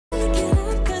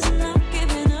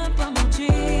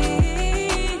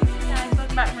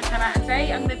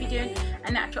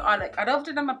natural eye look. I'd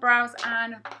often done my brows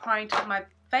and primed my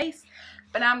face,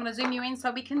 but now I'm going to zoom you in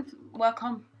so we can work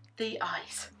on the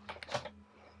eyes.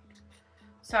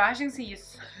 So as you can see,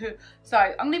 so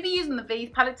I'm going to be using the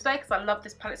Vieve palette today because I love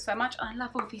this palette so much and I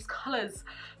love all these colours.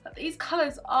 These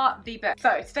colours are the best.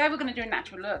 So today we're going to do a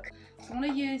natural look. So I'm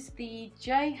going to use the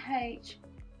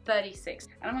JH36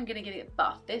 and I'm going to get it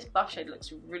buff. This buff shade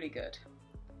looks really good.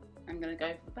 I'm going to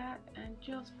go for the back and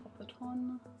just pop it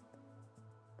on.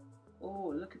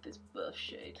 Oh, look at this buff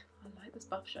shade. I like this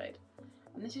buff shade.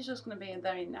 And this is just going to be a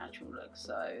very natural look.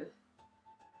 So to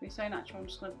be so natural, I'm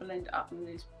just going to blend it up and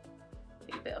use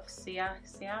a bit of Ciao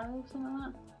or something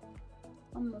like that.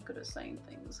 I'm not good at saying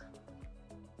things.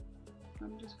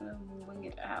 I'm just going to wing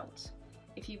it out.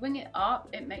 If you wing it up,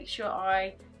 it makes your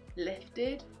eye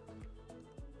lifted,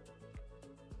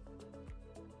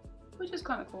 which is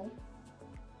kind of cool.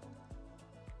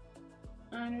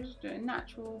 And you're just doing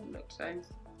natural look. So if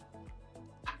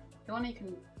you want, you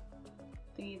can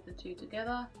thingy the two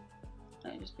together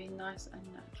and it just be nice and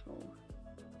natural.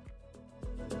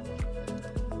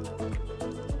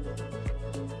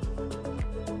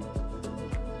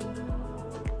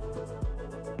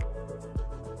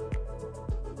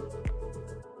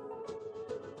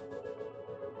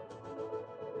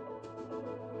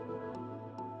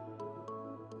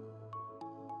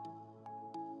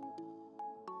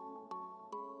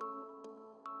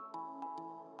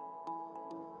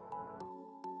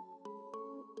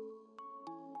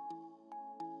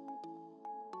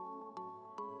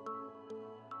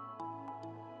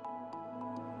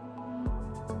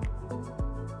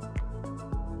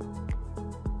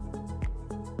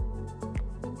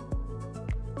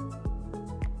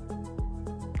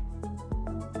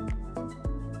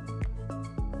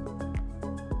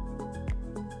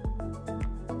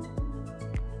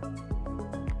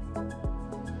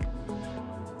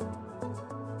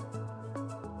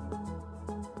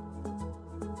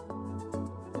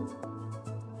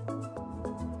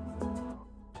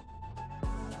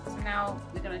 Now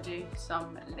we're going to do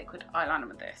some liquid eyeliner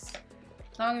with this.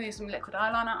 So I'm going to use some liquid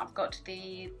eyeliner. I've got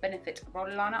the Benefit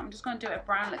roller liner. I'm just going to do a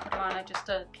brown liquid liner just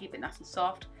to keep it nice and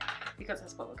soft because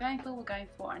that's what we're going for. We're going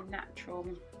for a natural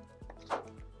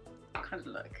kind of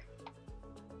look.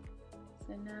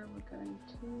 So now we're going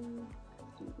to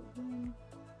do the wing.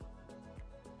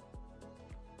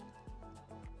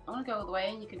 I'm going to go all the way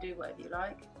in. You can do whatever you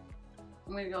like.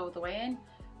 I'm going to go all the way in.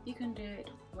 You can do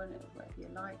it whatever you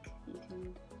like.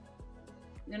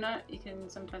 You can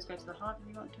sometimes go to the heart if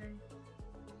you want to.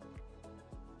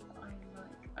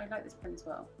 I like this pen as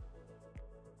well.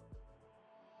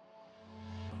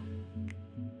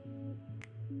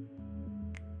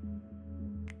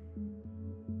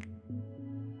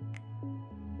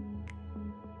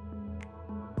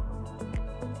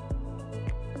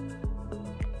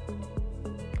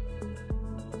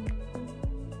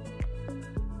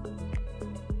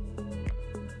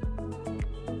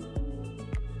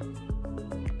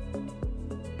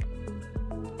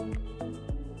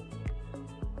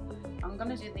 I'm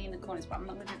going to do the inner corners, but I'm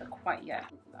not going to do that quite yet.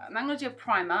 And I'm going to do a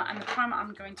primer, and the primer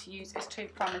I'm going to use is two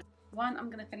primers. One, I'm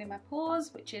going to fill in my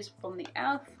pores, which is from the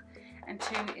e.l.f., and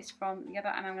two is from the other,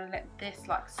 and I'm going to let this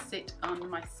like sit on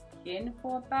my skin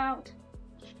for about,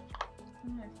 I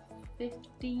don't know,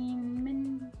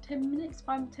 10 minutes,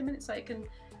 5-10 minutes, so it can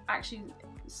actually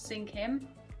sink in.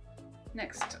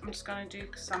 Next, I'm just going to do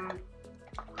some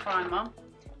primer.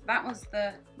 That was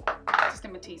the just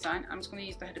in my T-zone. I'm just going to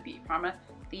use the Huda Beauty primer,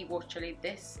 the Water Chili.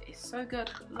 This is so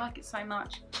good. I like it so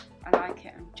much. I like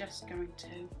it. I'm just going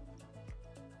to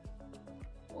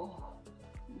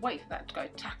wait for that to go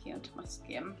tacky onto my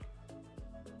skin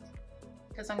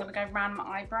because I'm going to go around my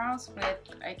eyebrows with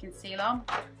a concealer.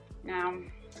 Now,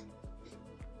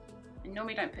 I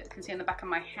normally don't put concealer on the back of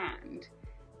my hand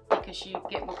because you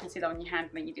get more concealer on your hand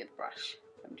than you do the brush.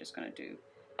 I'm just going to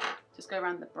just go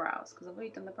around the brows because I've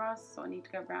already done the brows, so I need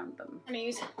to go around them. I'm going to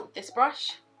use this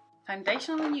brush.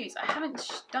 Foundation I'm going to use, I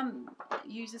haven't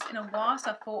used this in a while,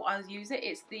 so I thought I'd use it.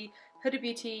 It's the Huda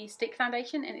Beauty Stick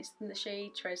Foundation and it's in the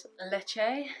shade Tres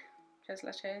Leches.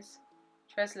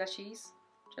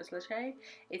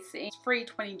 It's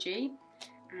 320G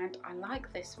and I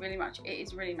like this really much. It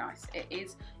is really nice. It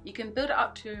is, you can build it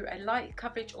up to a light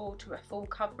coverage or to a full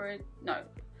coverage, no,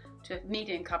 to a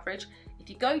medium coverage.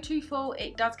 If you go too full,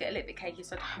 it does get a little bit cakey,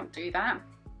 so don't do that.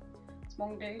 So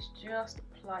what I'm going to do is just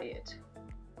apply it.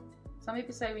 Some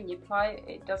people say when you apply it,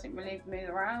 it doesn't really move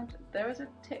around. There is a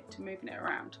tip to moving it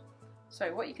around.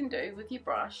 So what you can do with your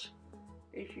brush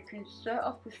is you can start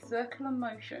off with circular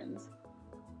motions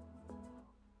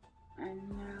and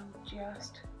now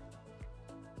just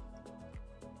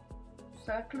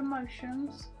circular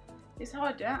motions. It's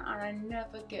hard, yeah, and I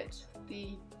never get the,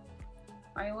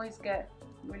 I always get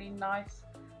really nice,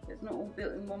 it's not all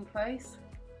built in one place.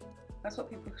 That's what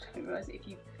people don't realise. If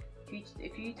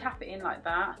you tap it in like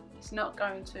that, it's not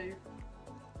going to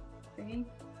thingy.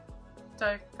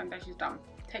 So foundation's done.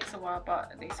 Takes a while, but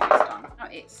at least it's done. Now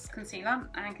it's concealer,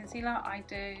 and concealer I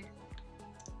do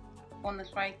on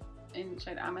this way in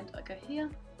shade Almond. I go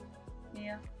here,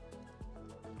 here,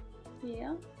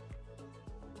 here,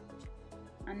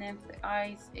 and then for the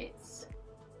eyes it's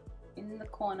in the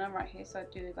corner right here. So I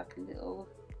do like a little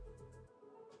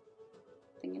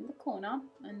thing in the corner,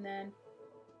 and then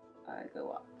I go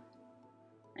up,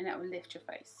 and that will lift your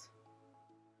face.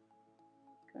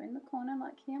 Go in the corner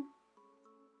like here,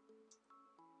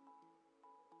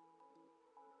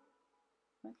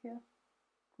 like here,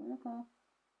 go in the corner,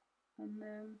 and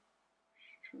then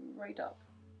straight up,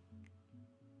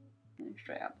 and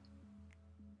straight up.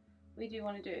 What you do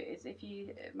want to do is, if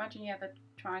you imagine you have a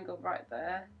triangle right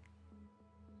there,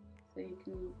 so you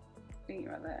can bring it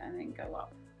right there and then go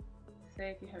up. So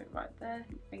if you have it right there,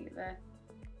 you bring it there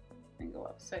and go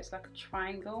up. So it's like a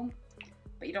triangle,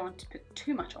 but you don't want to put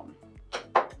too much on. So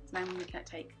now I'm just going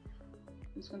to take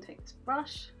this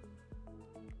brush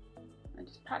and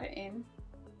just pat it in.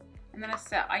 And then I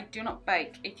said, I do not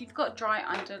bake. If you've got dry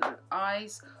under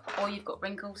eyes or you've got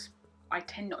wrinkles, I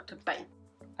tend not to bake.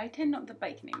 I tend not to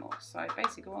bake anymore. So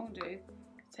basically what I'm going to do is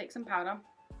take some powder,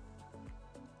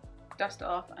 dust it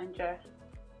off, and just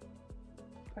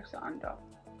press it under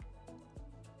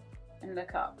and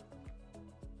look up.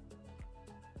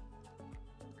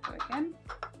 Go again.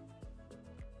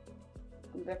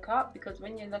 Look up, because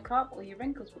when you look up, all your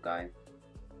wrinkles will go.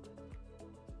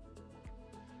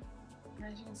 And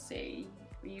as you can see,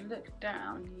 when you look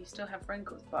down, you still have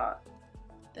wrinkles, but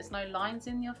there's no lines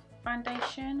in your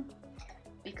foundation,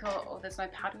 because, or there's no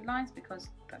powdery lines, because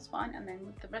that's fine. And then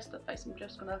with the rest of the face, I'm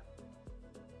just gonna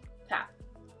tap,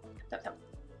 tap, tap.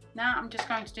 Now I'm just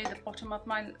going to do the bottom of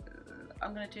my,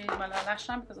 I'm going to do my lash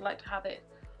line, because I like to have it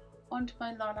onto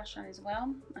my lash line as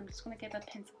well. I'm just going to get a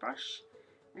pencil brush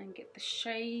and get the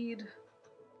shade,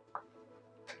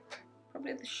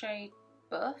 probably the shade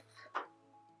Buff.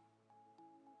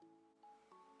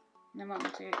 And then what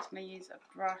I'm going to do is I'm going to use a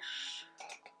brush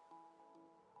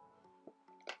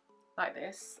like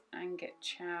this and get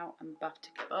Chow and Buff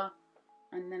together,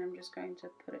 and then I'm just going to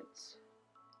put it,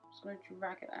 I'm just going to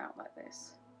drag it out like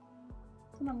this.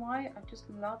 I don't know why, I just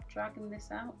love dragging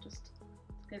this out just to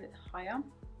get it higher.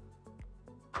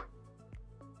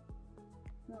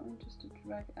 Just to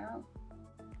drag it out.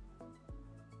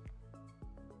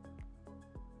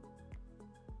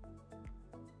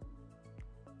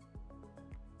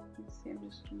 You see, I'm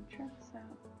just going to drag this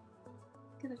out.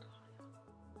 Get it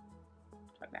higher.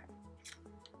 Like that.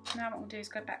 Now what we'll do is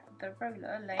go back with the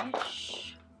roller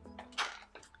lash,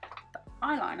 the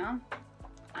eyeliner,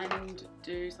 and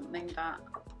do something that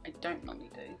I don't normally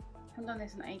do. I haven't done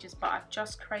this in ages, but I've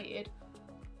just created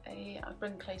a, I'll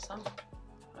bring closer.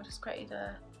 I just created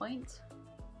a point,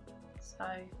 so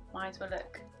my eyes will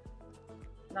look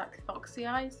like foxy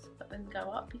eyes, but then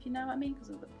go up, if you know what I mean, because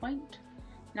of the point.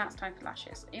 Now it's time for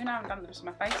lashes. Even though I haven't done the rest of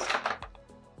my face,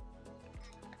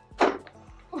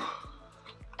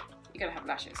 you're gonna have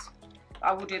lashes.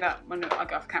 I will do that when I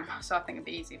go off camera, so I think it'd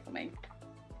be easier for me.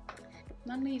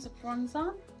 Now I'm gonna use a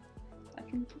bronzer. I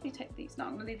can probably take these now.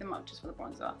 I'm gonna leave them up just for the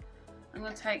bronzer. I'm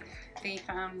gonna take the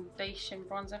foundation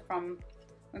bronzer from,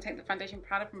 I'm going to take the foundation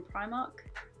powder from Primark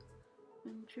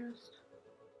and just,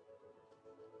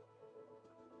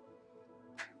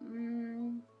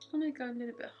 I'm going to go a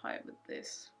little bit higher with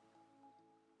this,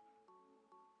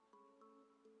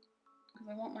 because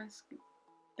I want my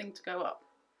thing to go up.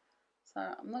 So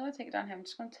I'm not going to take it down here, I'm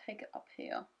just going to take it up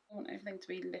here. I want everything to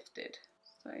be lifted.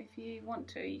 So if you want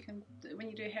to, you can, when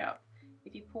you do hair up,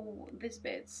 if you pull this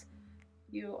bits,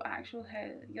 your actual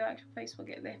hair, your actual face will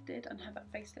get lifted and have that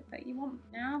face look that you want.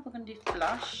 Now we're going to do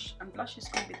blush, and blush is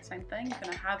going to be the same thing. You're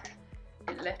going to have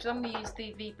it lifted. I'm going to use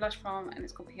the Vieve blush from, and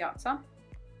it's called Piazza,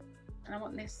 and I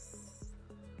want this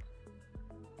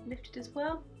lifted as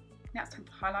well. Now it's time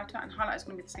for highlighter, and highlighter is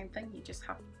going to be the same thing. You just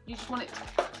want it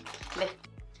to lift.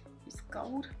 Use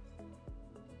gold.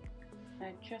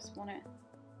 I just want it,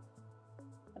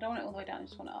 I don't want it all the way down, I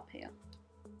just want it up here.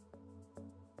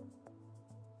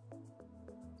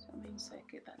 So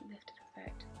get that lifted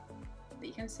effect. But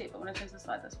you can see it, but when I turn to the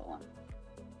side, that's what I want.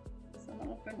 So I'm going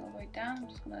to bring it all the way down. I'm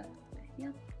just going to put it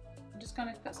here. I'm just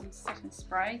going to put some setting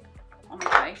spray on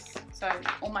my face, so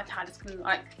all my pad is going to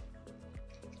like,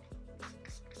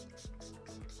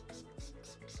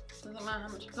 doesn't matter how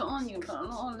much you put on, you can put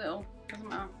on a little, doesn't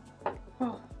matter.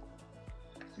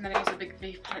 And then I use a big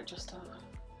Vieve palette just to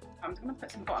I'm just going to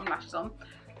put some bottom lashes on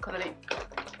because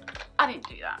I didn't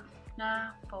do that.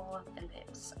 Now for the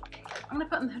lips. I'm going to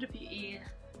put on the Huda Beauty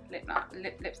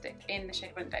lipstick in the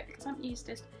shade Wedding Day because I haven't used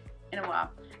this in a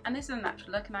while. And this is a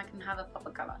natural look and I can have a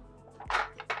proper colour.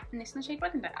 And this is the shade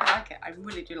Wedding Day. I like it. I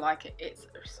really do like it. It's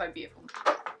so beautiful.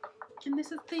 And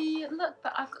this is the look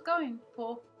that I've got going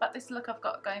for. But this look I've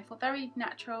got going for, very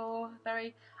natural,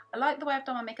 very... I like the way I've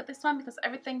done my makeup this time because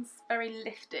everything's very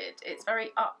lifted. It's very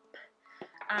up.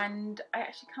 And I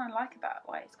actually kind of like it that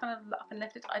way. It's kind of up and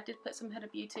lifted. I did put some Huda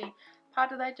Beauty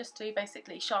powder there just to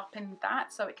basically sharpen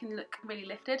that so it can look really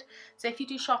lifted. So if you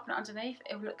do sharpen it underneath,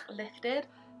 it will look lifted.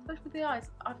 Especially with the eyes.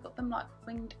 I've got them like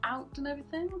winged out and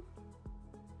everything.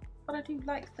 But I do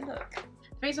like the look.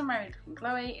 The reason I'm really looking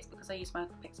glowy is because I use my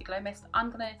Pixie Glow Mist. I'm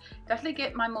going to definitely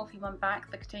get my Morphe one back,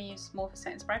 the Continuous Morphe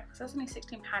Setting Spray, because that's only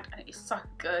 £16 and it is so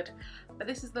good. But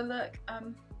this is the look. I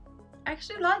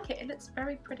actually like it. It looks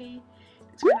very pretty.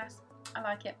 It's really nice. I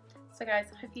like it. So guys,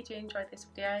 I hope you do enjoy this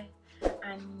video.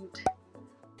 And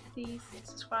please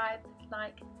subscribe,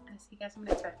 like, and I'll see you guys in the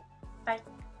next video. Bye.